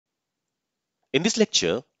In this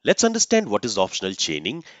lecture, let's understand what is optional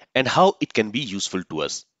chaining and how it can be useful to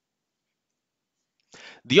us.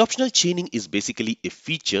 The optional chaining is basically a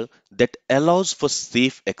feature that allows for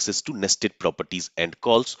safe access to nested properties and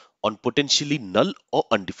calls on potentially null or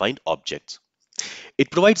undefined objects.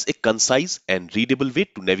 It provides a concise and readable way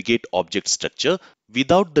to navigate object structure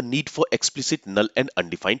without the need for explicit null and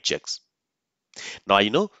undefined checks. Now, I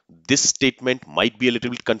know this statement might be a little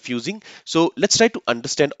bit confusing, so let's try to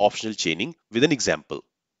understand optional chaining with an example.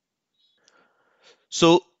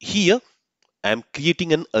 So here I am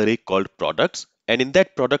creating an array called products, and in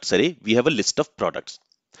that products array we have a list of products.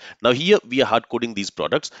 Now here we are hard coding these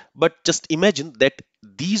products, but just imagine that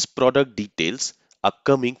these product details are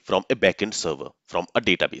coming from a backend server, from a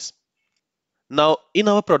database. Now in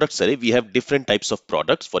our products array we have different types of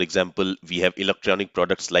products. For example, we have electronic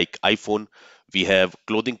products like iPhone, we have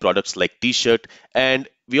clothing products like t-shirt, and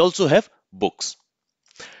we also have books.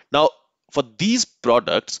 Now for these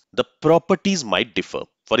products the properties might differ.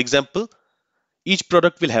 For example, each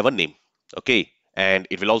product will have a name, okay, and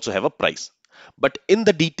it will also have a price. But in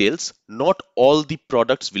the details, not all the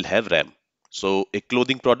products will have RAM. So a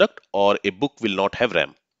clothing product or a book will not have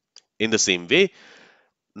RAM. In the same way,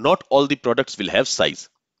 not all the products will have size.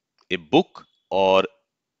 A book or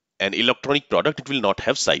an electronic product, it will not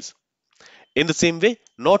have size. In the same way,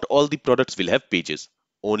 not all the products will have pages.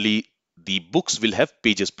 Only the books will have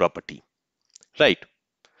pages property, right?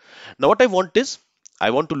 Now what I want is, I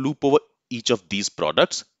want to loop over each of these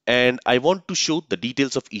products and I want to show the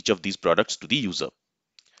details of each of these products to the user.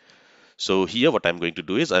 So here what I'm going to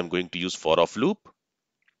do is I'm going to use for of loop.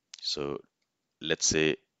 So let's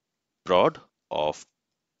say prod of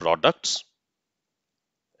products,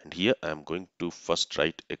 and here I'm going to first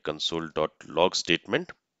write a console.log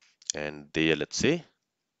statement, and there let's say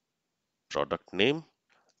product name,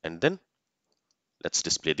 and then let's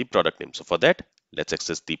display the product name. So for that, let's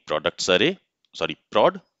access the products array, sorry,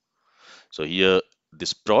 prod. So here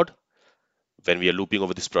this prod, when we are looping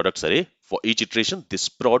over this products array, for each iteration, this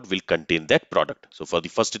prod will contain that product. So for the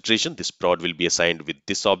first iteration, this prod will be assigned with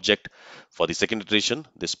this object. For the second iteration,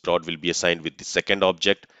 this prod will be assigned with the second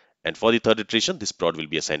object. And for the third iteration, this prod will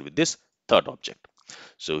be assigned with this third object.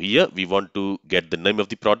 So here we want to get the name of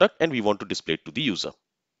the product and we want to display it to the user.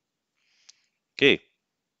 Okay.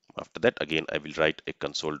 After that, again, I will write a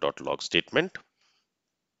console.log statement.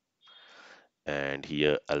 And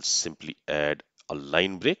here I'll simply add a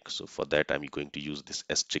line break. So for that, I'm going to use this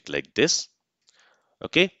asterisk like this.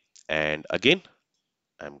 Okay. And again,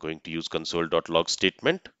 I'm going to use console.log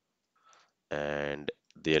statement, and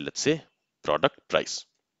there let's say product price.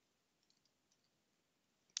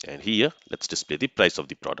 And here let's display the price of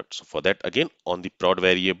the product. So for that, again, on the prod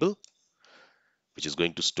variable, which is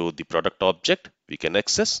going to store the product object, we can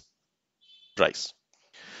access price.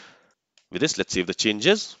 With this, let's save the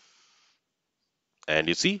changes. And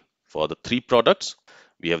you see, for the three products,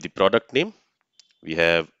 we have the product name, we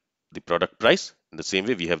have the product price. In the same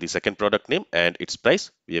way, we have the second product name and its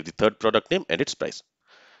price. We have the third product name and its price.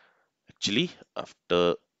 Actually,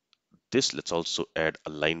 after this, let's also add a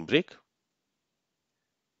line break.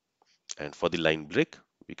 And for the line break,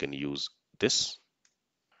 we can use this.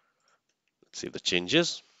 Let's save the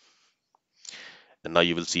changes. And now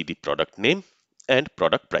you will see the product name and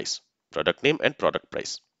product price. Product name and product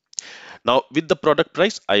price. Now with the product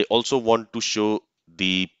price, I also want to show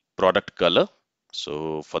the product color.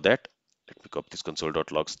 So for that, let me copy this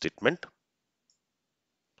console.log statement.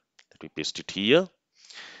 Let me paste it here.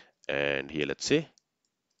 And here, let's say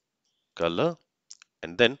color.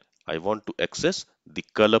 And then I want to access the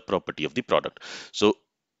color property of the product. So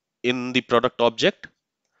in the product object,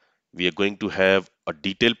 we are going to have a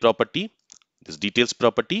detail property, this details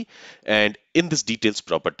property, and in this details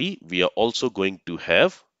property we are also going to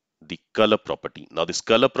have the color property. Now this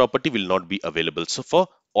color property will not be available so for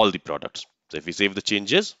all the products. So if we save the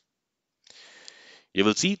changes, you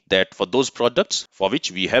will see that for those products for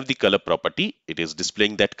which we have the color property, it is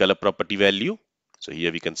displaying that color property value. So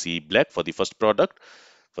here we can see black for the first product.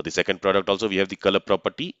 For the second product also we have the color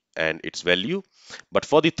property and its value. But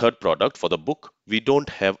for the third product, for the book, we don't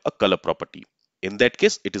have a color property. In that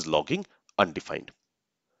case, it is logging undefined.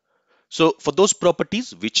 So for those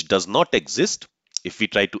properties which does not exist, if we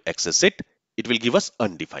try to access it, it will give us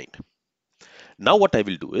undefined. Now what I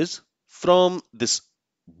will do is, from this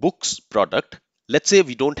books product, let's say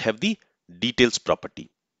we don't have the details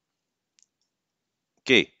property.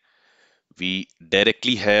 Okay, we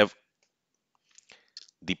directly have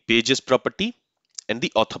the pages property and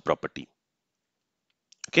the author property.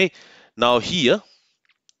 Okay, now here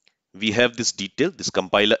we have this detail, this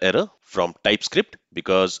compiler error from TypeScript,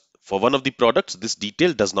 because for one of the products this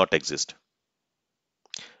detail does not exist.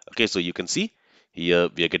 Okay, so you can see here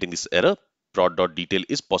we are getting this error, prod.detail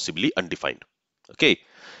is possibly undefined. Okay,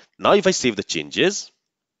 now if I save the changes,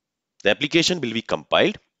 the application will be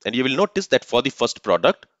compiled, and you will notice that for the first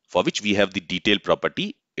product for which we have the detail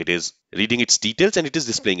property, it is reading its details and it is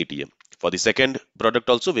displaying it here. For the second product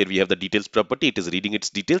also, where we have the details property, it is reading its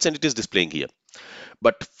details and it is displaying here.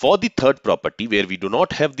 But for the third property, where we do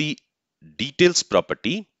not have the details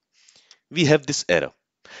property, we have this error.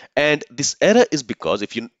 And this error is because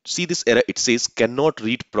if you see this error, it says cannot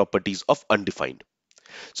read properties of undefined.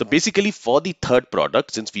 So basically for the third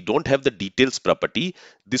product, since we don't have the details property,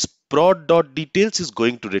 this prod.details is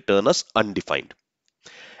going to return us undefined.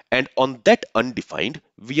 And on that undefined,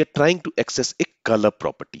 we are trying to access a color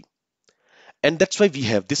property. And that's why we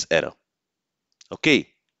have this error. Okay.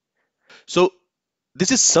 So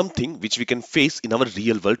this is something which we can face in our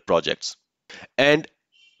real world projects. And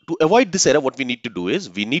to avoid this error, what we need to do is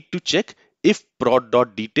we need to check if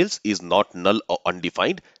prod.details is not null or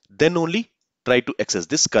undefined, then only try to access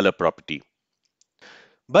this color property.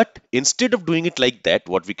 But instead of doing it like that,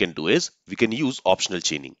 what we can do is we can use optional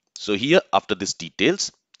chaining. So here after this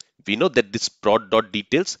details, we know that this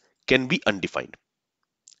prod.details can be undefined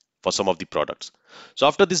for some of the products. So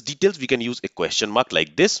after this details, we can use a question mark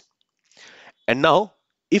like this. And now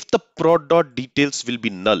if the prod.details will be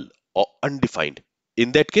null or undefined,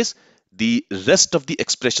 in that case, the rest of the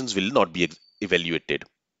expressions will not be evaluated.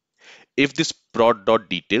 If this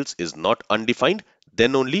prod.details is not undefined,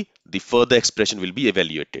 then only the further expression will be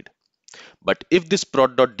evaluated. But if this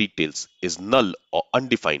prod.details is null or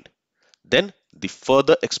undefined, then the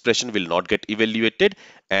further expression will not get evaluated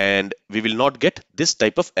and we will not get this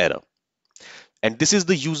type of error. And this is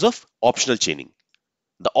the use of optional chaining.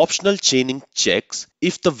 The optional chaining checks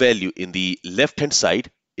if the value in the left hand side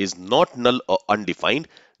is not null or undefined,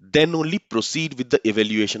 then only proceed with the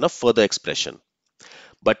evaluation of further expression.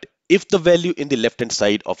 But if the value in the left hand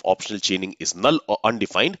side of optional chaining is null or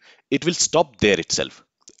undefined, it will stop there itself.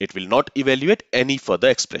 It will not evaluate any further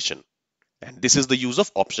expression. And this is the use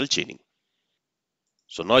of optional chaining.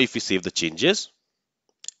 So now if we save the changes,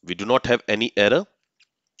 we do not have any error.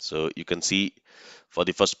 So you can see for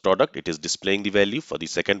the first product, it is displaying the value. For the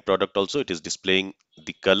second product also, it is displaying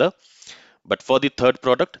the color. But for the third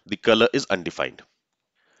product, the color is undefined.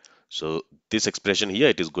 So this expression here,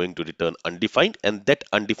 it is going to return undefined, and that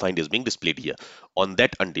undefined is being displayed here. On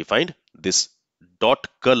that undefined, this dot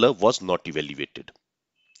color was not evaluated.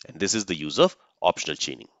 And this is the use of optional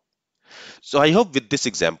chaining. So I hope with this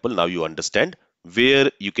example, now you understand where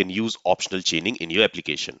you can use optional chaining in your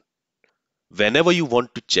application. Whenever you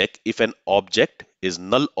want to check if an object is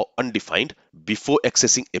null or undefined before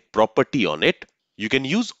accessing a property on it, you can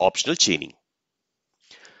use optional chaining.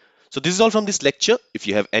 So this is all from this lecture. If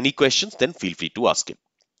you have any questions, then feel free to ask it.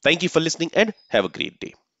 Thank you for listening and have a great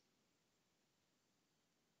day.